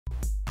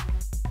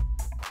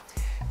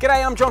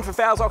G'day, I'm John from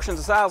Fowles Auctions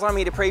and Sales. I'm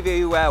here to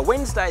preview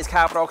Wednesday's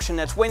carpet auction.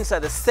 That's Wednesday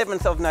the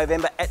 7th of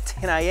November at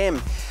 10 a.m.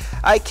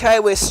 Okay,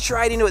 we're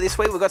straight into it this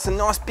week. We've got some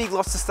nice big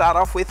lots to start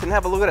off with and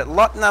have a look at it.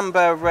 Lot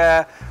number,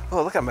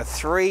 look at number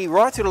 3,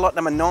 right through to lot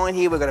number 9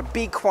 here. We've got a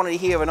big quantity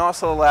here of a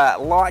nice little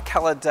light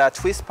coloured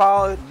twist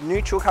pile,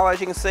 neutral colour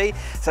as you can see.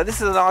 So this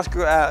is a nice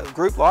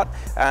group lot.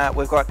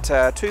 We've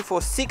got 2,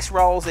 4, 6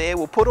 rolls there.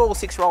 We'll put all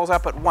 6 rolls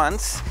up at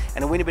once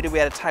and the winner bidder will be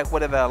able to take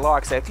whatever they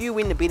like. So if you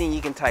win the bidding,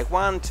 you can take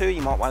 1, 2,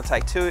 you might want to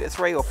take 2,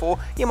 3 or 4.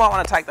 You might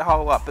want to take the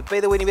whole lot, but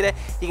be the winning bidder,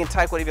 you can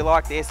take whatever you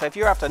like there. So if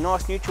you're after a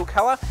nice neutral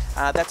colour,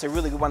 that's a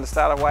really good one to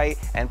start away,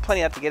 and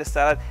plenty up to get us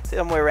started.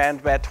 Somewhere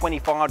around about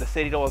 $25 to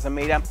 $30 a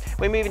metre.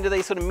 We move into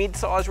these sort of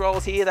mid-size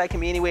rolls here. They can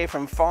be anywhere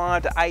from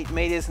 5 to 8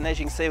 metres, and as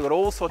you can see, we've got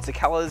all sorts of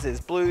colours. There's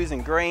blues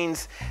and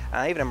greens,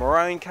 even a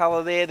maroon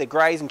colour there. The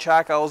greys and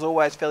charcoals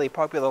always fairly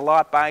popular. The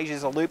light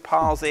beiges, the loop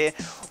piles there.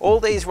 All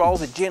these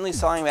rolls are generally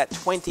selling about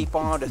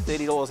 $25 to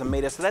 $30 a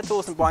metre, so that's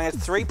awesome buying.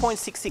 It's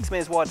 3.66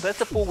 metres wide, so that's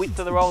the full width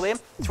of the roll there,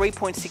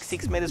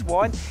 3.66 metres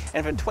wide,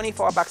 and for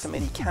 $25 a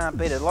metre, you can't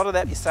beat it. A lot of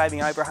that you're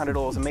saving over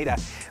 $100 a metre.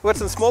 We've got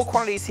some small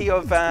quantities here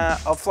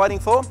of floating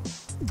floor,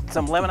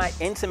 some laminate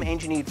and some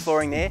engineered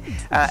flooring there.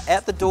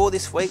 Out the door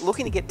this week,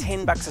 looking to get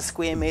 $10 a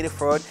square metre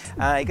for it.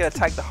 You've got to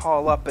take the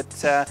whole lot,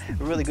 but a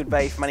really good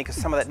value for money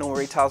because some of that normal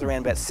retails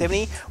around about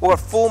 70. We've got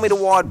 4 metre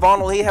wide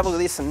vinyl here. Have a look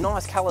at this, some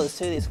nice colours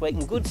too this week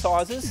and good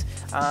sizes.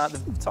 The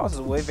sizes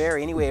will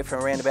vary anywhere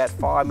from around about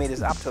 5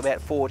 metres up to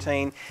about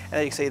 14. And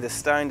as you can see, the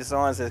stone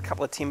designs, there's a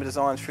couple of timber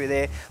designs through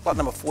there. Lot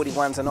number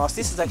 41's are nice.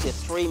 This is actually a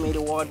 3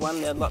 metre wide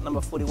one, lot number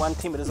 41,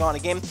 timber design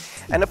again.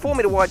 And the 4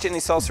 metre wide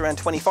generally sells around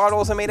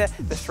 $25 a metre,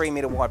 the 3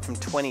 metre wide from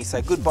 20,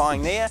 so good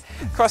buying there.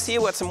 Across here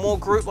we've got some more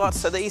group lots,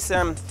 so these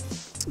are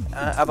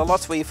the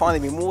lots where you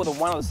find there be more than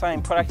one of the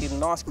same product. There's a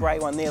nice grey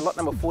one there, lot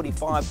number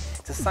 45.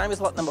 It's the same as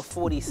lot number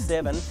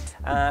 47, so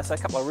a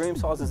couple of room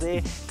sizes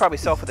there. Probably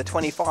sell for the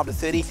 25 to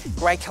 30.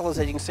 Great colours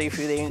as you can see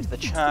through there into the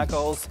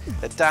charcoals,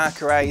 the dark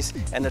greys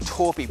and the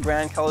taupey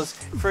brown colours.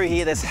 Through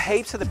here there's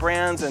heaps of the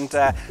browns and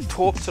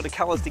taupe sort of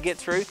colours to get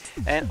through,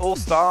 and all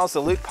styles,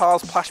 the loop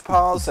piles, plush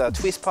piles,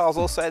 twist piles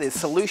also. There's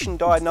solution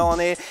dyed nylon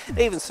there,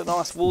 even some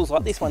nice wools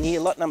like this one here,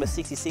 lot number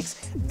 66.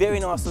 Very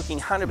nice looking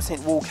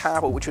 100% wool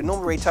carpet, which would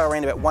normally retail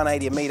around about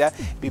 $180 a metre.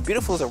 It'd be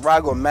beautiful as a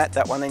rug or mat,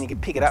 that one, then you can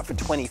pick it up for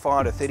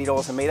 $25 to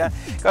 $30 a metre.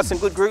 Got some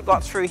good group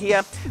lots through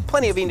here,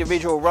 plenty of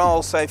individual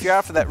rolls, so if you're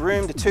after that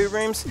room to 2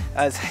 rooms,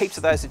 there's heaps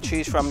of those to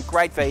choose from.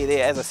 Great value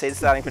there, as I said,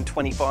 starting from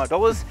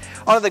 $25.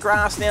 Onto the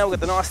grass now. We've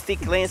got the nice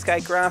thick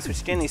landscape grass,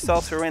 which generally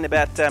sells for around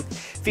about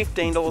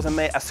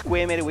 $15 a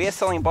square metre. We are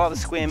selling by the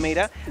square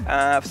metre,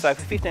 so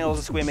for $15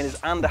 a square metre is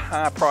under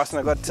half price, and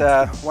I've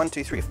got 1,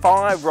 2, 3,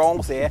 5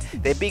 rolls there.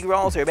 They're big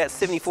rolls, they're about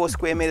 74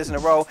 square metres in a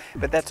roll,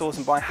 but that's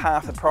awesome by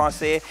half the price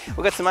there.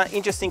 We've got some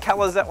interesting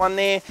colours, that one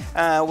there.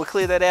 We'll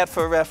clear that out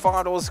for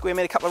 $5 a square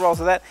metre, a couple of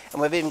rolls of that,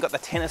 and we've even got the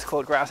tennis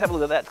court grass. Have a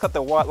look at that, it's got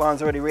the white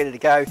lines already ready to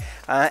go,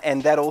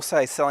 and that also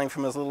is selling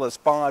from as little as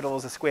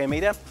 $5 a square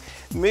metre.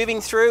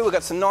 Moving through, we've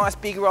got some nice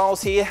big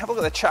rolls here. Have a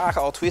look at the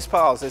charcoal twist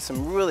piles. There's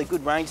some really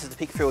good ranges to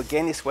pick through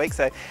again this week,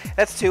 so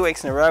that's 2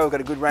 weeks in a row. We've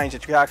got a good range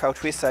of charcoal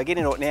twists, so get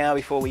into it now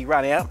before we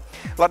run out.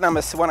 Lot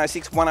number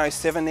 106,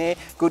 107 there,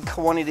 good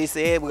quantities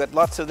there. We've got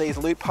lots of these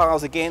loop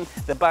piles again,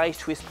 the beige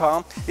twist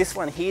pile. This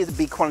one here is a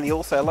big quantity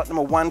also, lot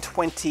number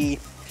 120.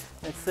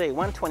 Let's see,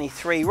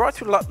 123, right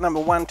through lot number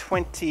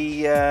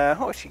 120,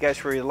 actually goes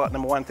through lot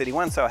number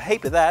 131, so a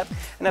heap of that.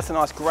 And that's a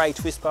nice grey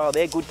twist pile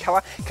there, good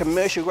colour.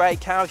 Commercial grade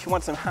carpet, if you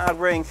want some hard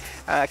wearing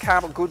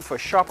carpet, good for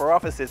shop or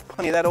office, there's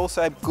plenty of that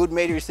also. Good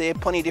metres there,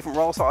 plenty of different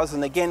roll sizes,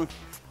 and again,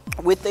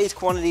 with these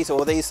quantities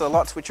or these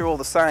lots, which are all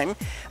the same,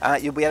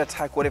 you'll be able to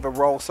take whatever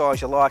roll size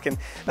you like, and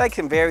they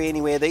can vary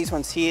anywhere. These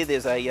ones here,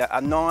 there's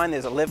a 9,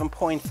 there's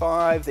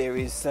 11.5, there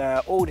is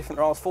all different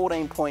rolls,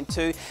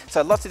 14.2,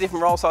 so lots of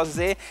different roll sizes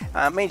there.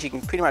 Means you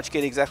can pretty much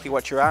get exactly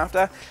what you're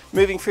after.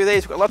 Moving through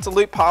these, we've got lots of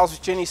loop piles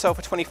which generally sell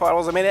for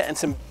 $25 a metre, and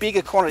some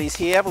bigger quantities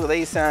here. Have a look at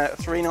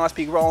these 3 nice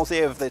big rolls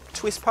there of the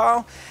twist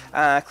pile.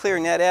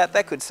 Clearing that out,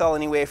 that could sell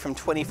anywhere from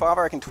 25,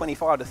 I reckon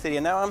 25 to 30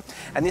 on that one.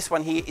 And this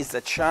one here is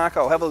the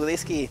charcoal. Have a look at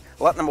this here.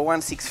 Lot number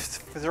 1, 6,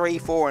 3,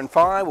 4 and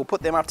 5. We'll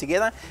put them up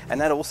together, and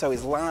that also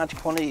is large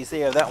quantities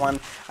there of that one.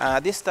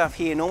 This stuff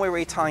here normally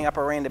retailing up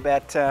around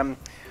about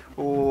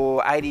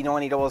 $80,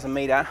 $90 a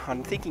metre.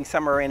 I'm thinking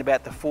somewhere around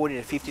about the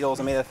 $40 to $50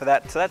 a metre for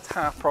that. So that's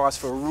half price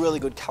for a really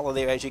good colour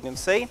there, as you can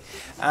see.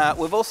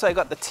 We've also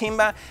got the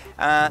timber.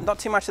 Not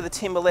too much of the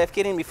timber left.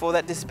 Get in before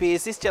that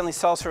disappears. This generally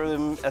sells for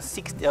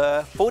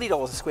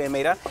 $40 a square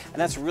metre,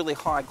 and that's really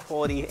high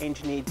quality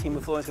engineered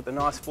timber floor. It's got the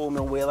nice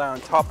 4mm wheeler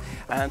on top,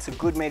 and it's a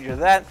good measure of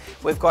that.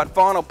 We've got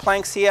vinyl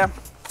planks here.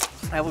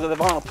 Have a look at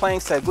the vinyl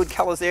planks, so good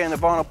colours there in the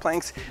vinyl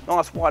planks.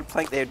 Nice wide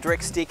plank there,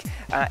 direct stick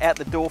out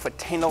the door for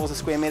 $10 a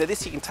square metre.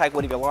 This you can take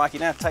whatever you like. You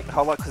don't have to take the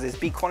whole lot because there's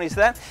big quantities of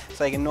that,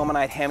 so you can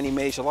nominate how many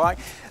metres you like.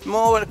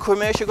 More of a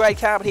commercial grade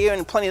carpet here,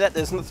 and plenty of that.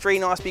 There's 3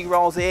 nice big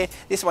rolls there.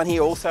 This one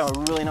here also a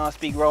really nice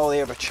big roll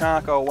there of a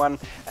charcoal one,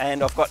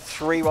 and I've got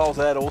 3 rolls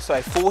of that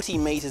also, 40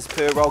 metres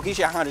per roll. Gives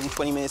you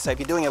 120 metres, so if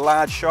you're doing a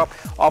large shop,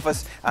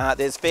 office,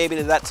 there's a fair bit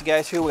of that to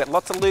go through. We've got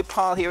lots of loop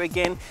pile here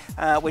again,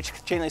 which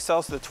generally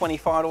sells for the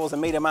 $25 a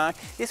metre mark.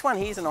 This one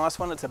here's a nice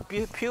one. It's a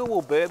pure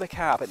wool Berber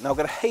carpet, and I've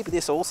got a heap of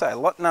this also.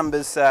 Lot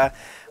numbers,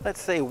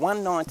 let's see,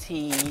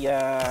 190,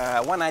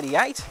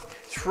 188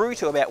 through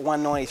to about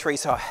 193.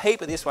 So a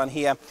heap of this one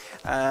here.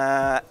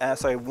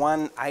 So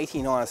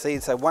 189, I see.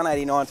 So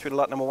 189 through to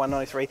lot number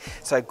 193.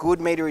 So good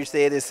meterage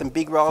there. There's some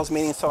big rolls,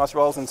 medium-sized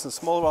rolls, and some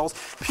small rolls.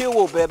 Pure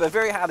wool Berber,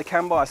 very hard to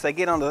come by. So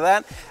get onto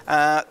that.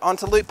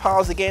 Onto loop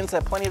piles again. So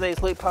plenty of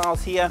these loop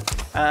piles here,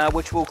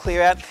 which we'll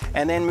clear out.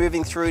 And then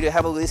moving through to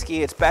have a look at this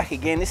gear. It's back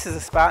again. This is a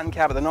Spartan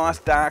carpet, the nice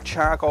dark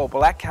charcoal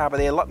black carpet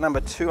there. Lot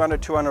number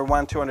 200,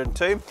 201,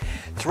 202.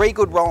 3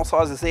 good roll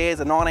sizes there. There's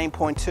a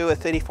 19.2, a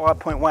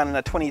 35.1, and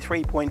a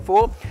 23.4.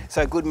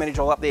 So good meterage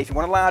all up there. If you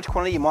want a large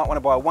quantity, you might want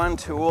to buy 1,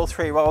 2, or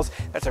 3 rolls.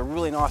 That's a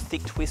really nice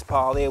thick twist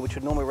pile there, which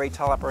would normally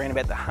retail up around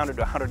about the $100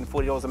 to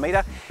 $140 a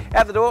metre.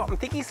 Out the door, I'm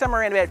thinking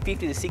somewhere around about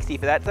 50 to 60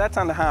 for that. So that's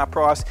under half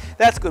price.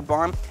 That's good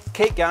buying.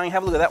 Keep going.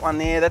 Have a look at that one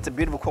there. That's a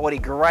beautiful quality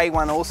grey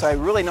one also.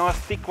 Really nice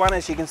thick one,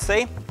 as you can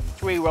see.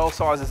 3 roll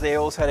sizes there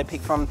also to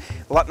pick from.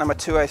 Lot number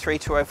 203,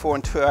 204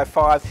 and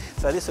 205.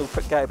 So this will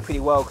go pretty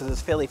well because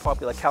it's a fairly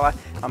popular colour.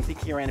 I'm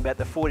thinking around about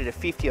the 40 to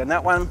 50 on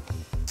that one.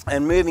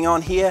 And moving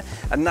on here,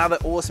 another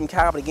awesome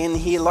carpet again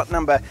here, lot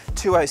number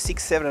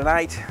 206, 7 and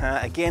 8.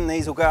 Again,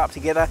 these will go up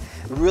together.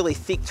 Really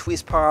thick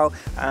twist pile.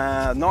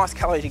 Nice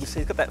colour, as you can see.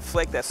 It's got that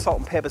fleck, that salt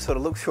and pepper sort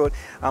of look to it.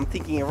 I'm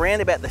thinking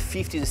around about the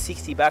 50 to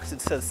 60 bucks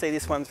to see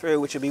this one through,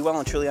 which will be well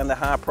and truly under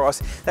half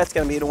price. That's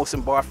going to be an awesome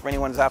buy for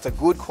anyone who's after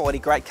good quality,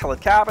 great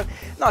coloured carpet.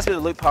 Nice bit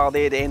of loop pile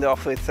there to end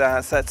off with.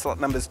 So that's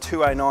lot numbers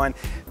 209,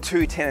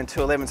 210 and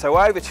 211. So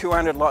over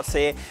 200 lots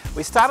there.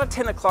 We start at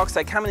 10 o'clock,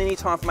 so come in any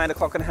time from 8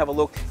 o'clock and have a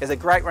look. There's a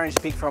great range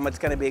to pick from. It's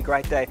going to be a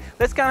great day.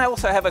 Let's go and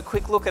also have a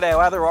quick look at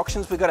our other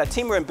auctions. We've got our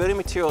timber and building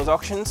materials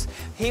auctions.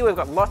 Here we've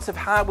got lots of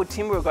hardwood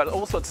timber. We've got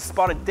all sorts of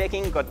spotted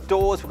decking. We've got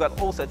doors. We've got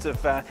all sorts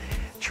of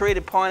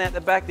treated pine out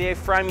the back there,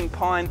 framing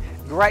pine.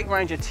 Great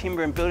range of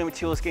timber and building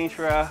materials getting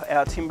through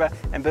our timber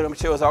and building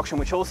materials auction,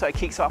 which also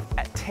kicks off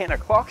at 10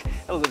 o'clock.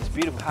 Look at this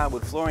beautiful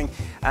hardwood flooring.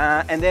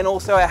 And then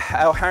also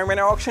our home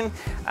renter auction.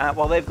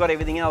 While they've got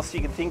everything else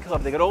you can think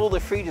of. They've got all the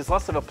fridges,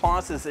 lots of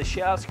appliances, there's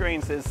shower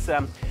screens, there's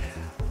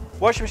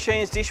washing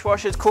machines,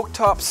 dishwashers,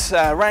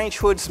 cooktops, range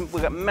hoods.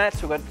 We've got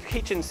mats, we've got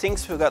kitchen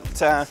sinks, we've got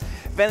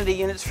vanity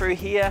units through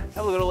here. Have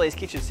a look at all these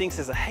kitchen sinks.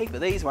 There's a heap of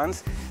these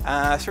ones.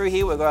 Through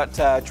here we've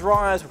got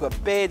dryers, we've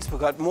got beds,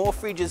 we've got more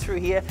fridges through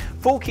here.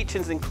 Full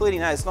kitchens, including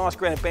those nice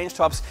granite bench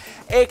tops.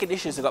 Air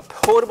conditioners, we've got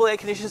portable air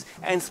conditioners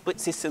and split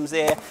systems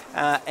there,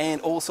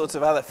 and all sorts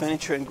of other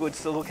furniture and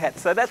goods to look at.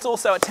 So that's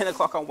also at 10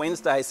 o'clock on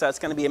Wednesday. So it's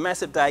going to be a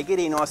massive day. Get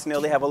here nice and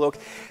early, have a look.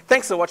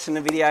 Thanks for watching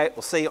the video.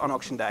 We'll see you on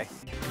auction day.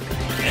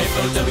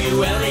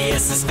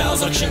 Fowles is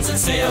Fowles Auctions and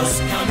Sales.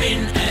 Come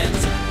in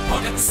and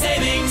pocket the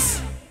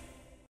savings.